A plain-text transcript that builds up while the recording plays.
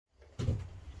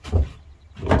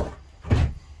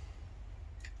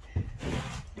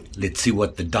Let's see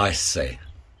what the dice say.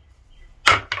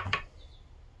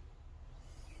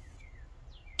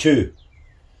 2.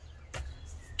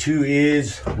 2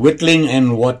 is whittling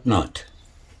and whatnot.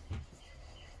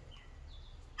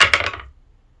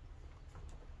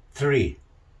 3.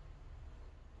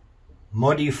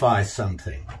 Modify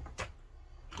something.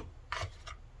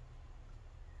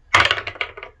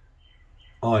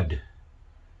 Odd.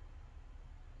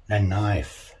 A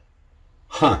knife.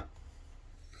 Huh.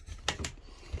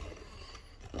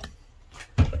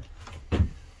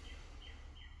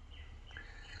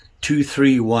 2,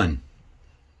 3, 1.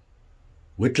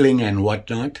 Whittling and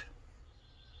whatnot.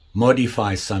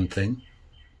 Modify something.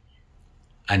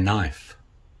 A knife.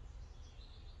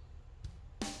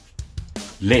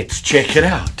 Let's check it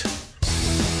out.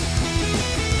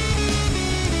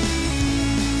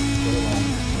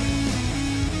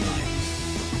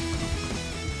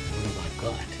 What have I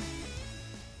got?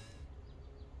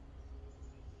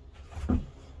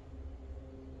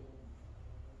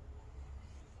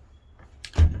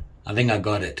 I think I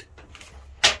got it.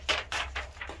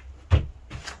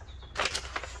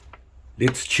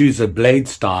 Let's choose a blade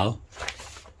style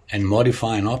and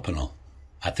modify an opinel.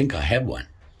 I think I have one.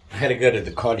 I had to go to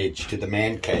the cottage, to the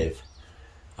man cave.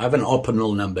 I have an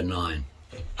opinel number 9.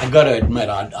 I've got to admit,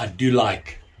 I do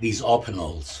like these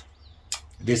opinels.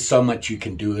 There's so much you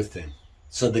can do with them.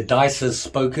 So the dice has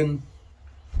spoken.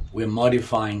 We're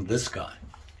modifying this guy.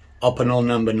 Opinel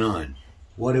number 9.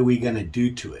 What are we going to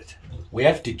do to it? We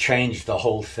have to change the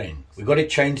whole thing. We've got to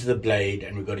change the blade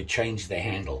and we've got to change the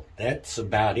handle. That's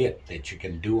about it that you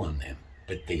can do on them.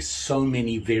 But there's so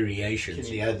many variations.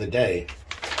 The other day,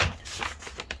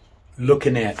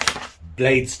 looking at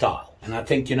blade style, and I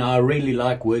think, I really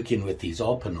like working with these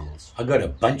opinels. I got a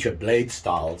bunch of blade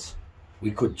styles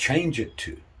we could change it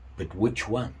to, but which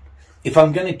one? If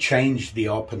I'm going to change the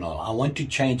opinel, I want to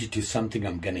change it to something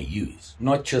I'm going to use,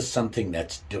 not just something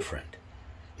that's different.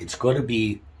 It's got to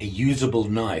be a usable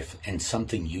knife and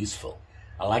something useful.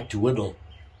 I like to whittle,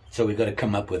 so we've got to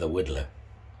come up with a whittler.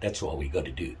 That's what we got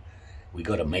to do. We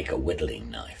got to make a whittling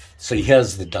knife. So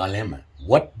here's the dilemma.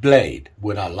 What blade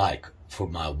would I like for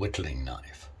my whittling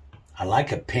knife? I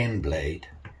like a pen blade,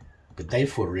 but they're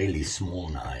for really small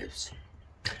knives.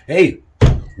 Hey,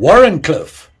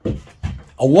 Wharncliffe.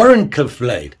 A Wharncliffe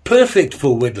blade. Perfect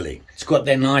for whittling. It's got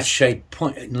that nice shape,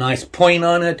 nice point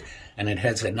on it, and it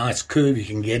has a nice curve you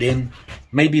can get in.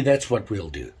 Maybe that's what we'll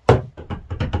do.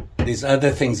 There's other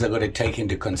things I've got to take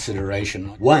into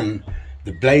consideration. One,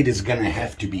 the blade is going to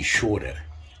have to be shorter.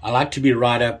 I like to be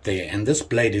right up there, and this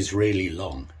blade is really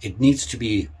long. It needs to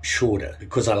be shorter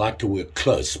because I like to work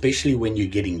close, especially when you're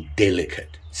getting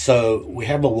delicate. So we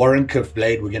have a Wharncliffe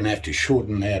blade, we're going to have to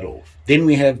shorten that off. Then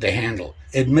we have the handle.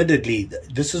 Admittedly,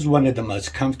 this is one of the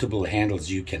most comfortable handles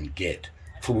you can get.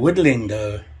 For whittling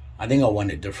though, I think I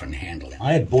want a different handle.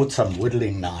 I had bought some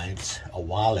whittling knives a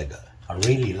while ago. I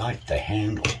really liked the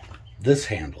handle. This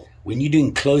handle. When you're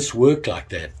doing close work like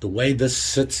that, the way this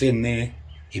sits in there,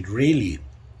 it really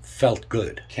felt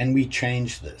good. Can we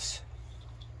change this?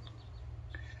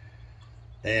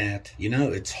 That,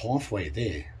 it's halfway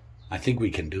there. I think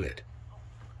we can do it.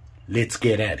 Let's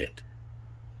get at it.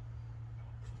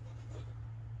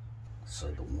 So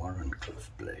the Wharncliffe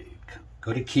blade.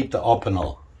 Got to keep the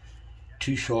opinel.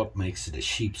 Too sharp makes it a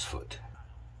sheep's foot.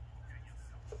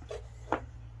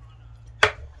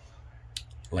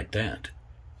 Like that.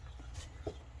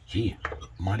 Gee,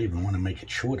 might even want to make it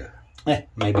shorter.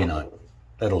 Maybe not.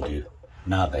 That'll do.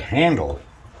 Now the handle,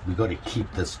 we got to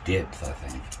keep this depth, I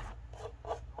think.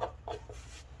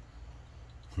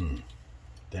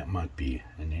 That might be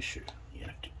an issue. You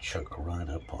have to choke right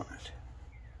up on it.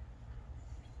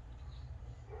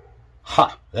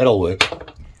 Ha! That'll work.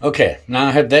 Okay, now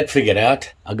I have that figured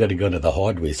out. I got to go to the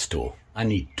hardware store. I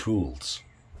need tools.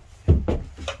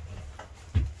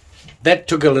 That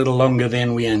took a little longer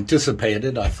than we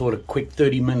anticipated. I thought a quick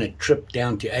 30-minute trip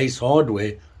down to Ace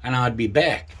Hardware and I'd be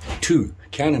back. 2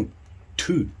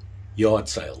 yard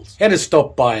sales. Had to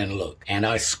stop by and look, and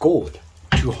I scored.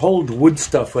 To hold wood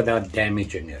stuff without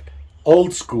damaging it.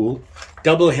 Old school,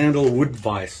 double-handle wood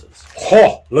vices.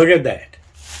 Oh, look at that.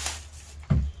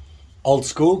 Old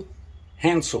school,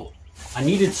 handsaw. I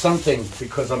needed something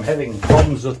because I'm having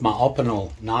problems with my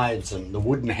opinel knives and the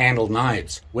wooden handled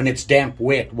knives. When it's damp,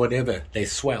 wet, whatever, they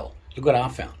swell. Look what I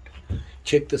found.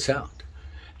 Check this out.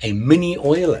 A mini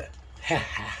oiler.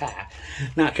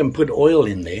 Now I can put oil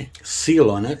in there,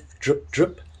 seal on it, drip,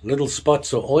 drip, little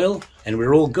spots of oil, and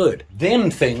we're all good.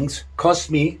 Them things cost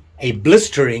me a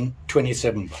blistering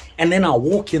 $27. And then I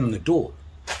walk in the door.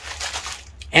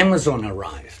 Amazon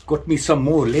arrived. Got me some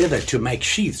more leather to make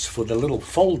sheaths for the little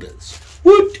folders.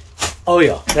 Woot! Oh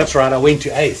yeah, that's right, I went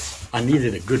to Ace. I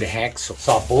needed a good hacksaw,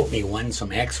 so I bought me some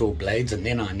hacksaw blades, and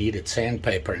then I needed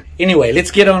sandpaper. Anyway,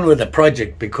 let's get on with the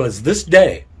project, because this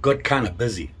day got kind of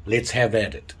busy. Let's have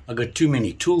at it. I got too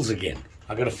many tools again.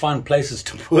 I got to find places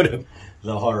to put them.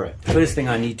 The horror. First thing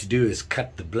I need to do is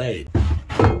cut the blade.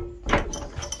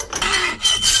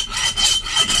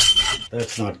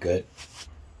 That's not good.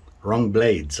 Wrong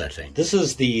blades, I think. This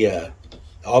is the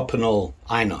OPINEL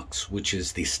Inox, which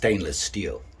is the stainless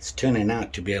steel. It's turning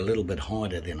out to be a little bit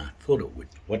harder than I thought it would.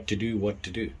 What to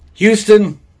do?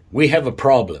 Houston, we have a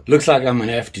problem. Looks like I'm going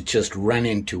to have to just run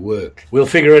into work. We'll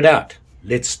figure it out.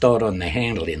 Let's start on the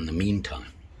handle in the meantime.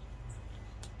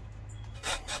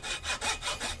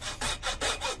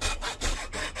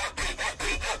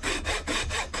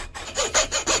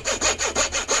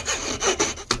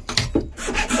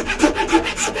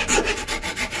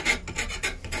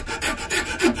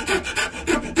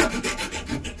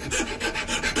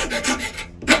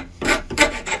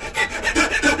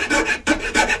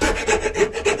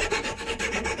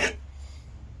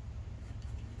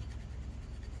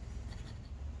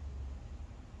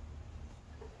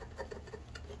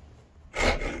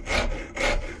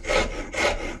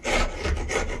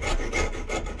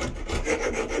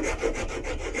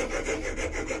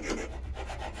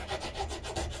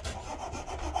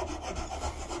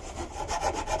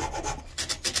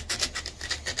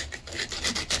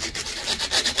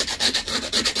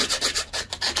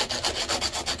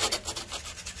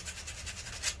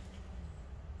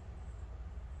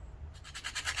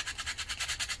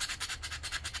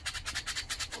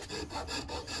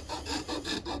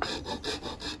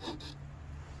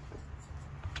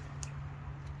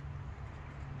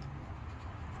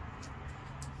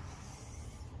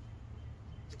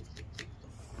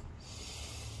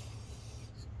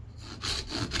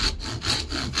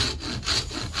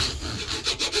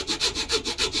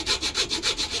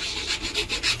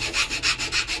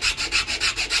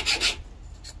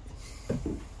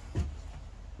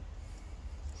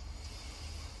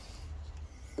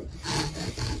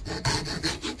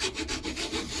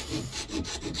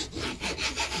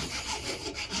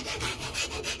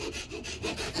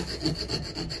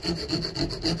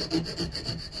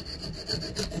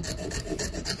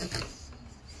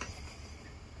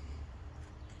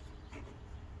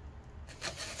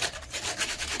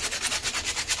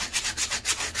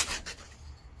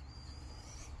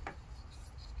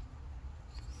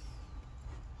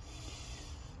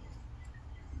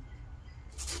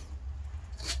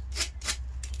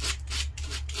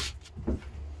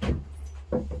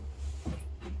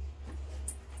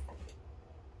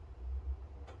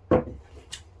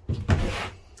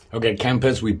 Okay,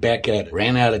 campers, we're back at it.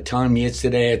 Ran out of time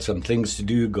yesterday, had some things to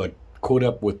do, got caught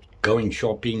up with going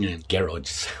shopping and garage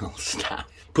sale stuff.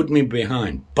 Put me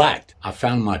behind, but I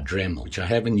found my Dremel, which I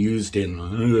haven't used in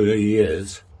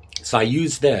years. So I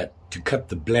used that to cut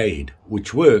the blade,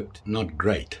 which worked not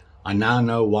great. I now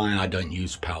know why I don't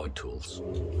use power tools.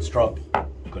 Strop,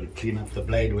 got to clean up the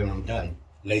blade when I'm done.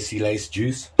 Lacy lace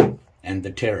juice and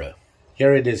the Terra.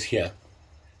 Here it is here.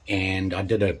 And I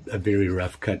did a very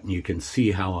rough cut, and you can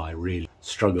see how I really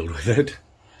struggled with it.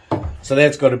 So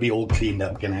that's got to be all cleaned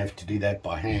up. Gonna have to do that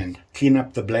by hand. Clean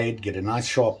up the blade, get a nice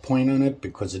sharp point on it,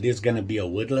 because it is going to be a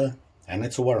Whittler, and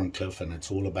it's a Wharncliffe, and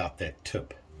it's all about that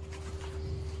tip.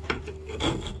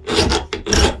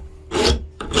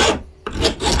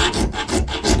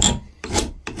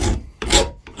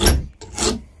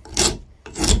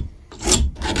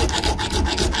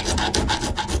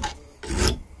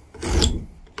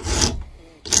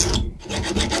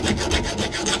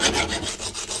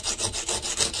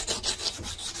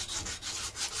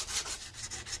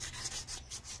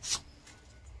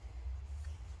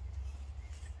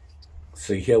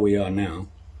 So here we are now.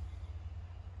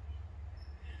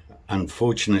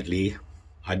 Unfortunately,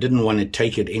 I didn't want to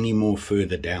take it any more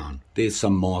further down. There's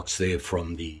some marks there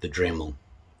from the Dremel.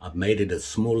 I've made it as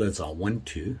small as I want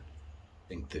to. I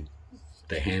think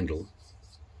the handle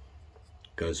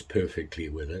goes perfectly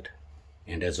with it.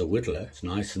 And as a Whittler, it's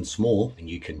nice and small, and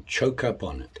you can choke up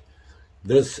on it.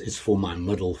 This is for my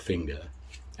middle finger,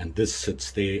 and this sits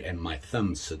there, and my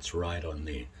thumb sits right on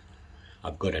there.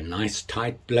 I've got a nice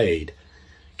tight blade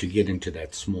to get into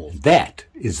that small. That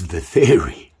is the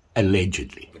theory,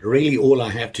 allegedly. But really all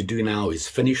I have to do now is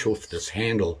finish off this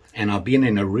handle, and I've been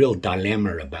in a real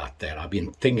dilemma about that. I've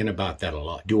been thinking about that a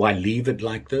lot. Do I leave it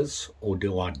like this, or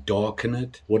do I darken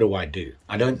it? What do?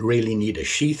 I don't really need a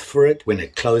sheath for it. When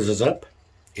it closes up,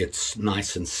 it's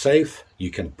nice and safe. You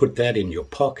can put that in your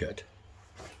pocket,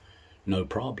 no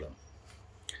problem.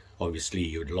 Obviously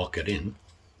you'd lock it in.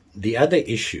 The other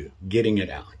issue, getting it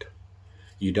out.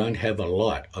 you don't have a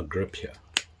lot of grip here.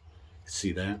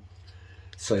 See that?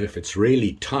 So if it's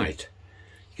really tight,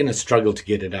 you're going to struggle to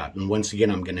get it out. And once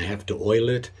again, I'm going to have to oil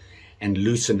it and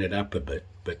loosen it up a bit,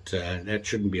 but that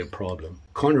shouldn't be a problem.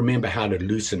 Can't remember how to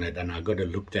loosen it, and I've got to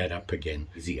look that up again.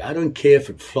 See, I don't care if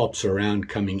it flops around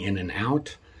coming in and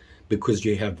out, because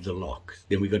you have the lock.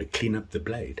 Then we've got to clean up the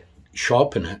blade,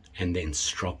 sharpen it, and then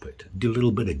strop it. Do a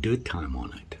little bit of dirt time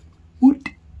on it. Woot.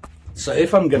 So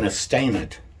if I'm going to stain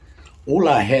it, all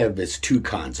I have is two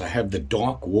kinds. I have the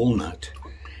dark walnut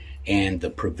and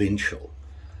the provincial.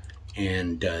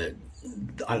 And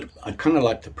I kind of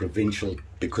like the provincial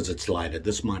because it's lighter.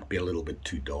 This might be a little bit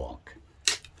too dark.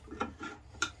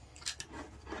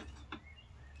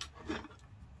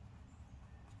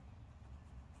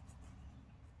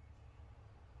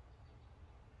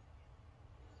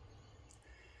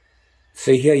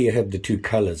 So here you have the two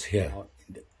colors here.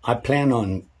 I plan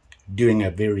on doing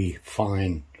a very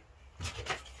fine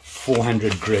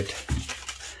 400 grit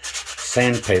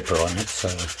sandpaper on it, so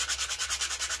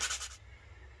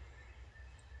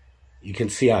you can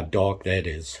see how dark that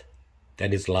is.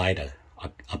 That is lighter.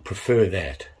 I prefer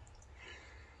that,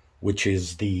 which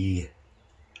is the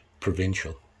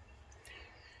provincial.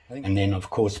 And then of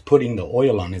course putting the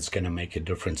oil on is going to make a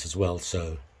difference as well.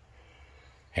 So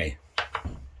hey,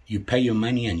 you pay your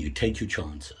money and you take your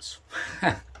chances.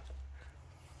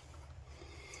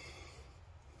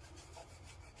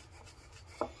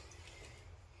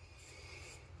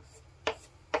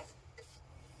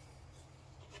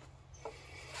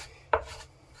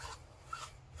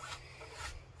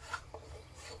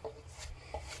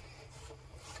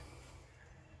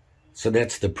 So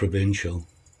that's the provincial.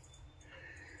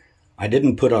 I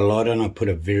didn't put a lot on, I put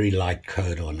a very light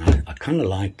coat on. I kind of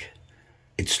like,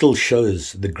 it still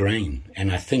shows the grain.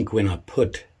 And I think when I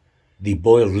put the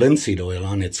boiled linseed oil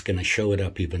on, it's going to show it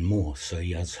up even more. So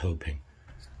yeah, I was hoping.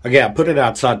 Okay, I put it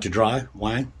outside to dry.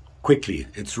 Why? Quickly.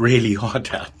 It's really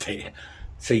hot out there.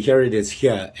 So here it is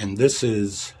here. And this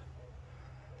is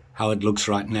how it looks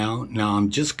right now. Now I'm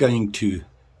just going to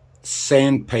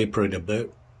sandpaper it a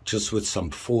bit, just with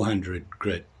some 400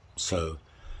 grit, so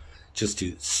just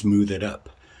to smooth it up,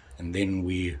 and then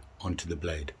we onto the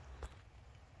blade.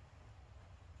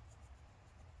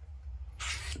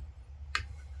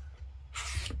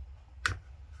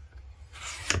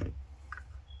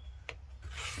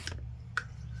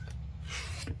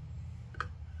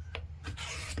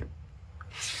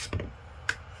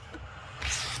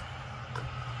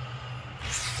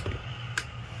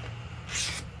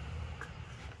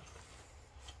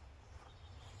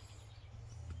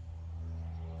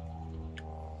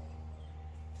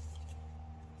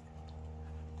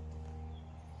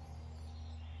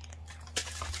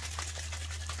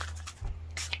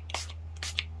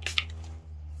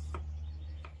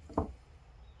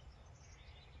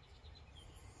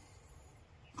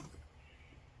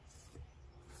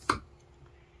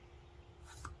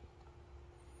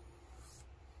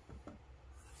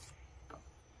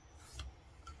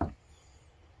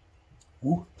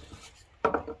 Ooh.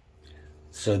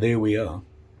 So there we are.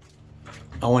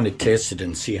 I want to test it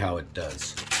and see how it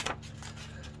does.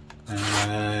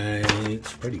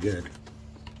 It's pretty good.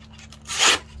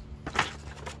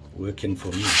 Working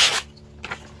for me.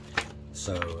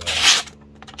 So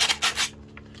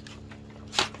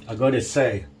I gotta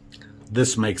say,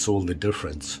 this makes all the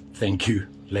difference. Thank you,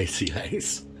 Lacy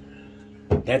Lace.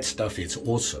 That stuff is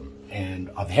awesome. And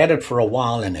I've had it for a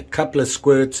while, and a couple of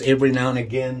squirts every now and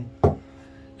again,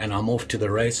 and I'm off to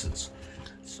the races.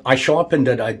 I sharpened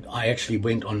it. I actually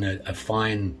went on a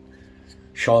fine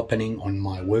sharpening on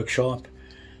my workshop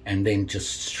and then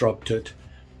just stropped it.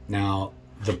 Now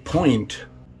the point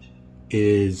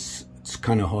is, it's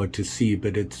kind of hard to see,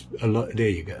 but it's a lot, there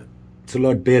you go. It's a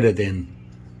lot better than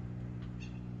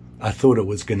I thought it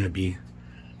was going to be.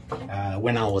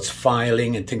 When I was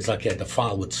filing and things like that, the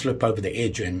file would slip over the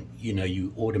edge and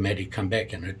you automatically come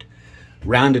back, and it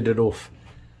rounded it off.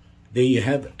 There you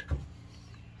have it.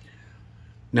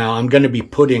 Now I'm going to be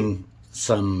putting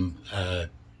some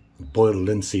boiled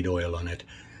linseed oil on it.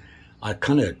 I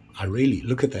really,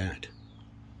 look at that.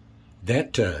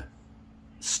 That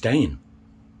stain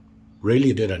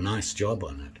really did a nice job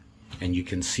on it. And you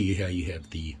can see how you have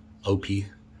the OP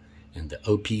and the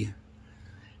OP.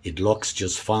 It locks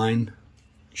just fine.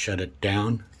 Shut it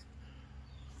down.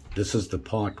 This is the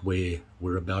part where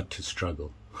we're about to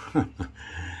struggle. You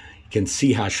can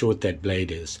see how short that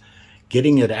blade is.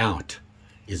 Getting it out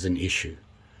is an issue.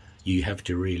 You have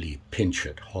to really pinch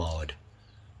it hard.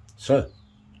 So,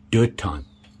 dirt time.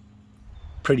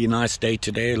 Pretty nice day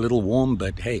today, a little warm,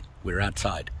 but hey, we're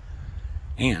outside.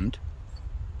 And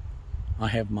I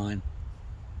have mine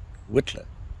Whittler,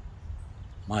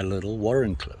 my little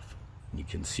Wharncliffe. You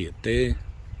can see it there,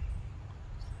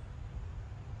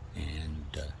 and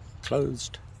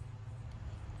closed,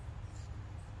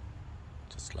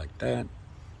 just like that.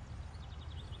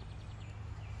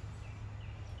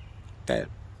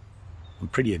 I'm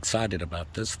pretty excited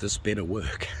about this. This better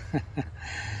work.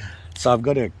 So I've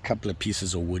got a couple of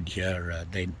pieces of wood here.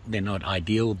 They're not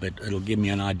ideal, but it'll give me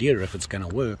an idea if it's going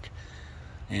to work,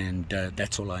 and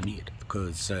that's all I need,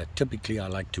 because typically I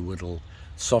like to whittle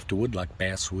softer wood like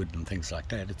basswood and things like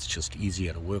that. It's just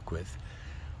easier to work with.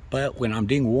 But when I'm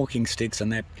doing walking sticks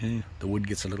and that, the wood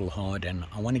gets a little hard, and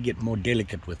I want to get more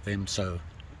delicate with them, so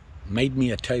made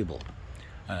me a table.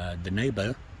 The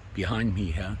neighbor behind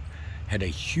me here had a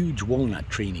huge walnut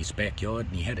tree in his backyard,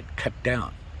 and he had it cut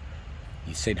down.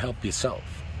 He said, help yourself.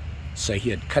 So he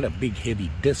had cut a big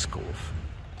heavy disc off.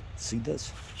 See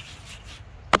this?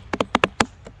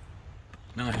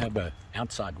 Now I have an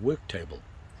outside work table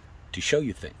to show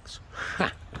you things.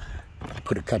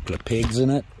 Put a couple of pegs in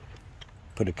it.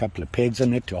 Put a couple of pegs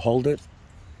in it to hold it.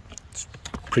 It's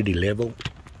pretty level.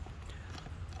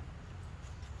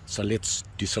 So let's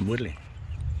do some whittling.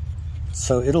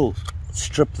 So it'll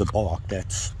strip the bark,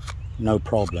 that's no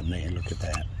problem there. Look at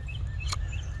that.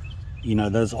 You know,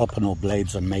 those opinel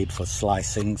blades are made for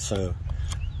slicing, so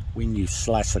when you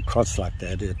slice across like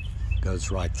that, it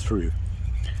goes right through.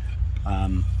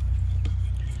 I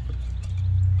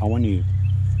want to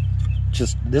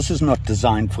just, this is not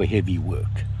designed for heavy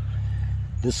work.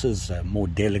 This is more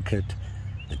delicate,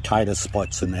 the tighter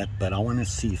spots in that, but I want to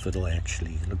see if it'll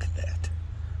actually, look at that.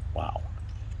 Wow.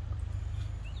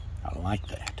 I like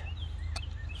that.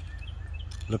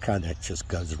 Look how that just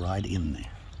goes right in there.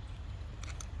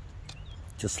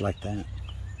 Just like that.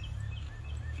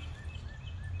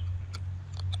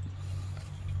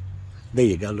 There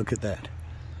you go, look at that.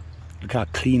 Look how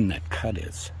clean that cut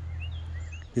is.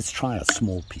 Let's try a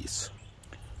small piece.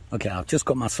 Okay, I've just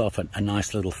got myself a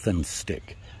nice little thin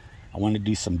stick. I want to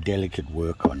do some delicate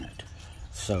work on it.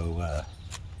 So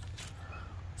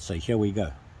here we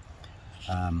go.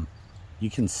 You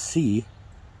can see,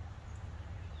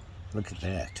 look at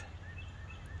that.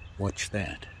 Watch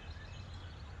that.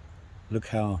 Look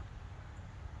how,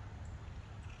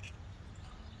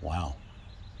 wow.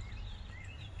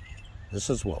 This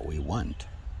is what we want.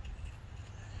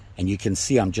 And you can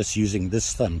see I'm just using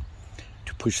this thumb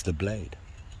to push the blade.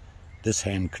 This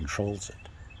hand controls it.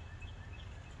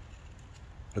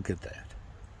 Look at that.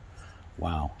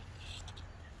 Wow.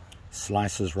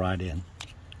 Slices right in.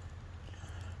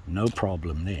 No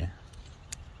problem there.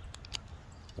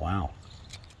 Wow.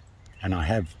 And I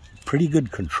have pretty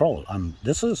good control.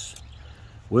 This is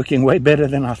working way better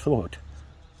than I thought.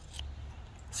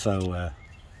 So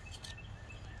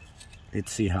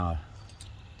let's see how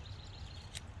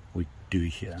we do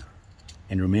here.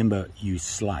 And remember, you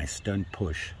slice, don't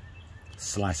push.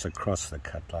 Slice across the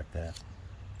cut like that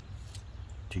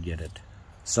to get it.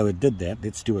 So it did that.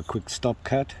 Let's do a quick stop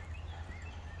cut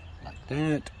like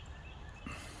that.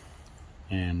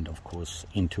 And of course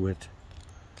into it,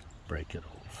 break it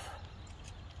off.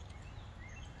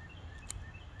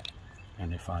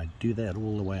 And if I do that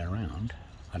all the way around,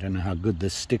 I don't know how good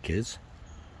this stick is.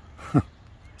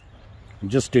 I'm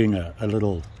just doing a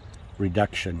little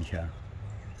reduction here.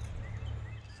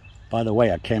 By the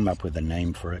way, I came up with a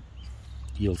name for it.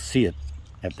 You'll see it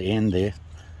at the end there.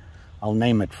 I'll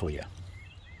name it for you.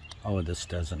 Oh, this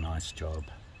does a nice job.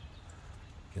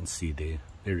 You can see there,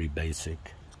 very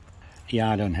basic.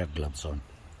 Yeah, I don't have gloves on.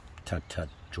 Tut tut,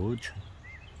 George.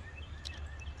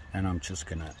 And I'm just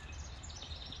gonna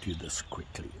do this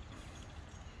quickly.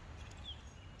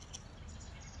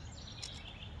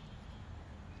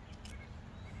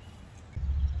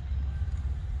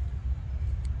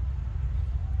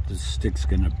 This stick's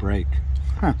gonna break.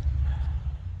 Huh.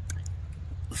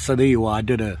 So there you are.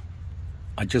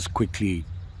 I just quickly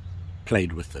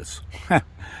played with this.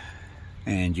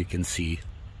 And you can see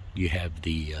you have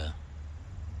the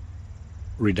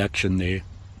reduction there,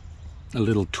 a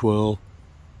little twirl,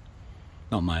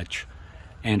 not much,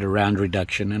 and a round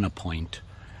reduction and a point.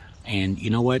 And you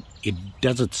know what? It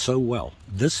does it so well.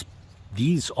 These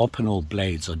opinel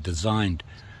blades are designed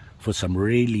for some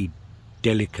really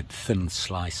delicate, thin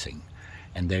slicing,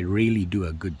 and they really do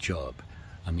a good job.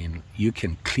 I mean, you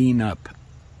can clean up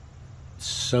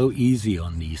so easy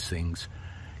on these things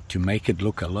to make it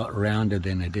look a lot rounder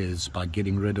than it is by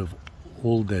getting rid of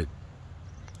all the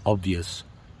obvious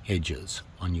edges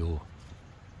on your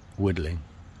whittling.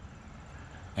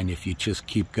 And if you just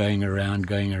keep going around,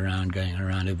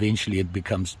 eventually it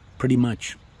becomes pretty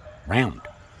much round.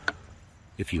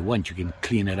 If you want, you can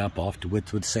clean it up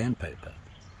afterwards with sandpaper.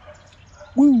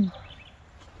 Woo!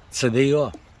 So there you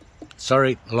are.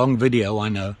 Sorry, long video, I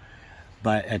know,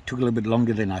 but it took a little bit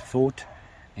longer than I thought,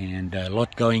 and a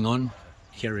lot going on.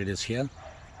 Here it is here.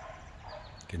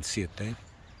 You can see it there.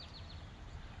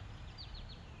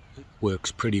 It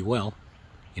works pretty well.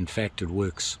 In fact, it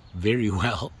works very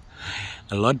well.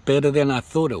 A lot better than I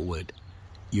thought it would.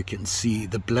 You can see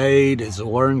the blade is a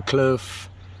Wharncliffe.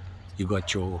 You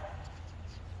got your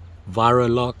Viro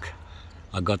lock.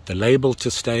 I got the label to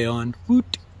stay on.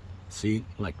 Woot! See,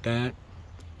 like that.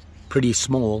 Pretty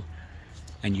small,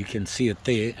 and you can see it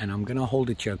there, and I'm going to hold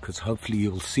it here because hopefully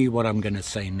you'll see what I'm going to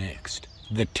say next.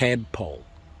 The TADPOLE.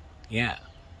 Yeah.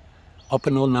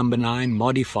 OPINEL No. 9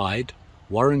 Modified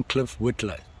Wharncliffe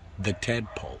Whittler. The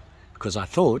TADPOLE. Because I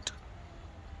thought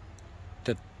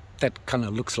that kind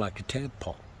of looks like a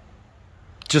tadpole.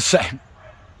 Just saying.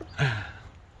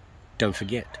 Don't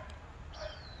forget.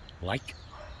 Like,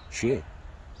 share,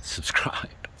 subscribe.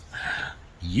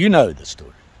 You know the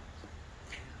story.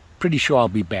 Pretty sure I'll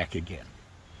be back again.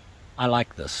 I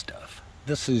like this stuff.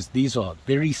 These are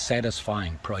very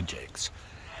satisfying projects.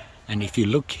 And if you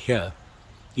look here,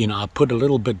 you know, I put a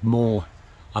little bit more,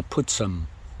 I put some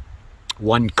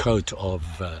 1 coat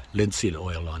of linseed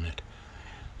oil on it.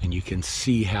 And you can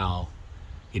see how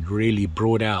it really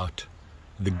brought out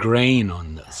the grain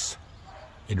on this.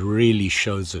 It really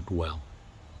shows it well.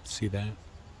 See that?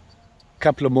 A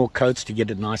couple of more coats to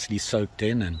get it nicely soaked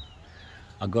in, and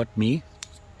I got me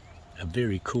a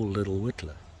very cool little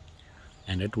whittler,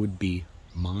 and it would be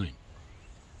mine.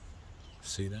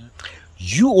 See that?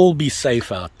 You all be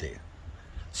safe out there,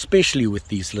 especially with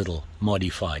these little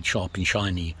modified sharp and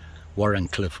shiny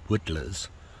Wharncliffe Whittlers,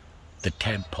 the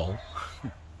TADPOLE.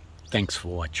 Thanks for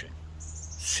watching.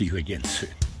 See you again soon.